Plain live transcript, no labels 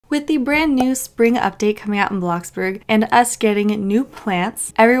With the brand new spring update coming out in Bloxburg and us getting new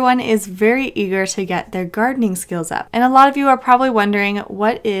plants, everyone is very eager to get their gardening skills up. And a lot of you are probably wondering,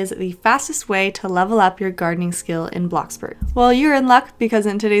 what is the fastest way to level up your gardening skill in Bloxburg? Well, you're in luck because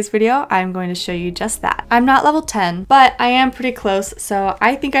in today's video, I'm going to show you just that. I'm not level 10, but I am pretty close, so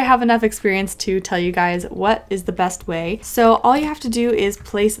I think I have enough experience to tell you guys what is the best way. So all you have to do is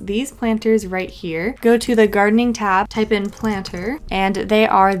place these planters right here. Go to the gardening tab, type in planter, and they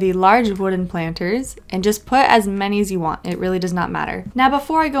are the large wooden planters, and just put as many as you want. It really does not matter. Now,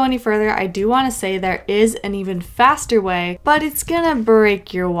 before I go any further, I do want to say there is an even faster way, but it's gonna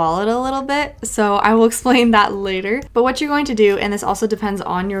break your wallet a little bit, so I will explain that later. But what you're going to do, and this also depends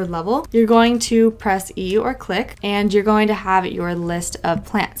on your level, you're going to press E or click, and you're going to have your list of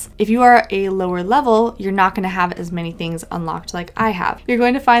plants. If you are a lower level, you're not going to have as many things unlocked like I have. You're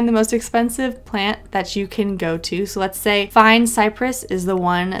going to find the most expensive plant that you can go to. So let's say Fine Cypress is the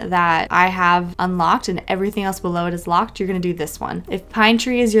one that I have unlocked and everything else below it is locked. You're going to do this one. If Pine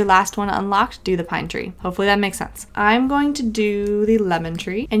Tree is your last one unlocked, do the Pine Tree. Hopefully that makes sense. I'm going to do the Lemon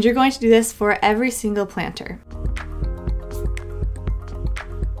Tree, and you're going to do this for every single planter.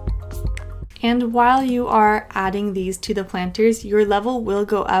 And while you are adding these to the planters, your level will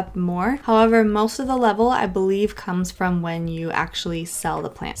go up more. However, most of the level, I believe, comes from when you actually sell the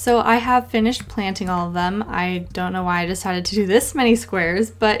plant. So I have finished planting all of them. I don't know why I decided to do this many squares,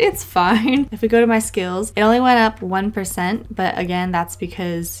 but it's fine. If we go to my skills, it only went up 1%, but again, that's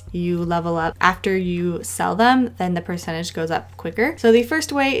because you level up after you sell them, then the percentage goes up quicker. So the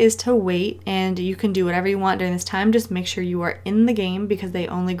first way is to wait, and you can do whatever you want during this time. Just make sure you are in the game because they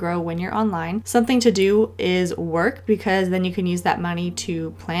only grow when you're online. Something to do is work, because then you can use that money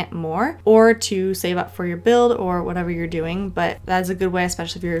to plant more or to save up for your build or whatever you're doing. But that's a good way,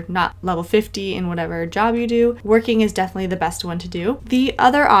 especially if you're not level 50 in whatever job you do. Working is definitely the best one to do. The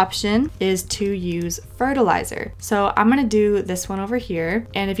other option is to use fertilizer. So I'm going to do this one over here.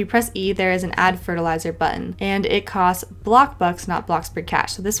 And if you press E, there is an add fertilizer button, and it costs Bloxbucks, not Bloxburg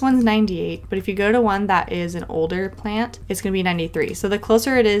cash. So this one's 98, but if you go to one that is an older plant, it's going to be 93. So the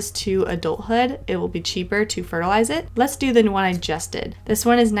closer it is to adulthood, it will be cheaper to fertilize it. Let's do the one I just did. This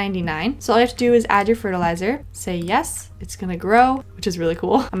one is 99. So all you have to do is add your fertilizer, say yes, it's gonna grow, which is really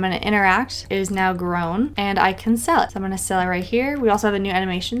cool. I'm gonna interact. It is now grown, and I can sell it. So I'm gonna sell it right here. We also have a new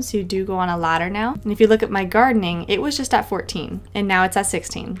animation, so you do go on a ladder now. And if you look at my gardening, it was just at 14, and now it's at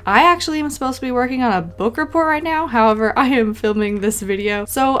 16. I actually am supposed to be working on a book report right now. However, I am filming this video,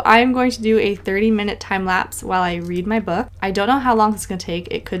 so I'm going to do a 30-minute time lapse while I read my book. I don't know how long it's gonna take.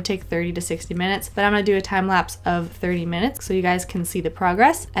 It could take 30 to 60 minutes, but I'm gonna do a time lapse of 30 minutes so you guys can see the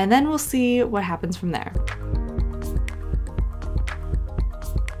progress, and then we'll see what happens from there.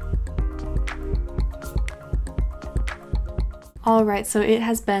 Alright, so it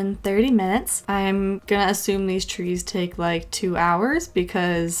has been 30 minutes. I'm gonna assume these trees take like 2 hours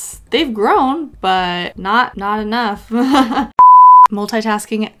because they've grown, but not enough.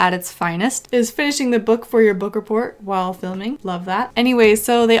 Multitasking at its finest is finishing the book for your book report while filming. Love that. Anyway,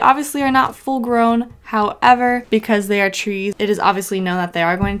 so they obviously are not full grown. However, because they are trees, it is obviously known that they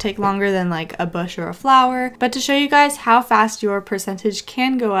are going to take longer than like a bush or a flower. But to show you guys how fast your percentage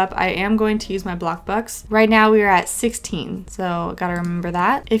can go up, I am going to use my Bloxbucks. Right now we are at 16, so gotta remember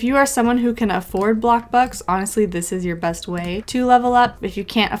that. If you are someone who can afford Bloxbucks, honestly, this is your best way to level up. If you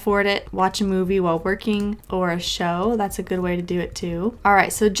can't afford it, watch a movie while working or a show. That's a good way to do it too.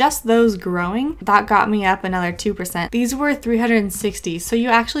 Alright, so just those growing, that got me up another 2%. These were 360, so you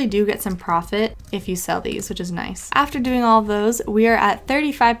actually do get some profit if you sell these, which is nice. After doing all of those, we are at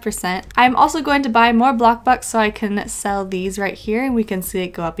 35%. I'm also going to buy more Bloxbucks so I can sell these right here and we can see it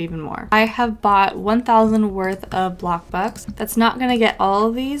go up even more. I have bought 1,000 worth of Bloxbucks. That's not gonna get all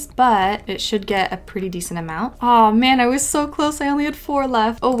of these, but it should get a pretty decent amount. Oh man, I was so close. I only had 4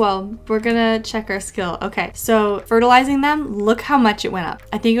 left. Oh well, we're gonna check our skill. Okay, so fertilizing them, look how much it went up.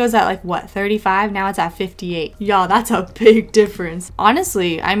 I think it was at like what, 35? Now it's at 58. Y'all, that's a big difference.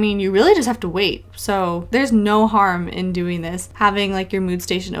 Honestly, I mean, you really just have to wait. So there's no harm in doing this, having like your mood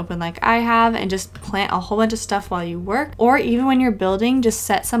station open like I have, and just plant a whole bunch of stuff while you work, or even when you're building, just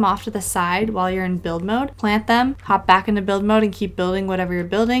set some off to the side while you're in build mode, plant them, hop back into build mode and keep building whatever you're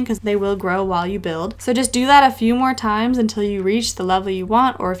building, because they will grow while you build. So just do that a few more times until you reach the level you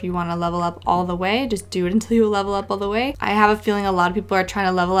want, or if you want to level up all the way, just do it until you level up all the way. I have a feeling a lot of people are trying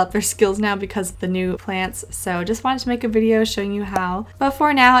to level up their skills now because of the new plants, so just wanted to make a video showing you how. But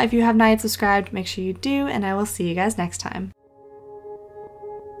for now, if you have not yet subscribed, make sure you do, and I will see you guys next time.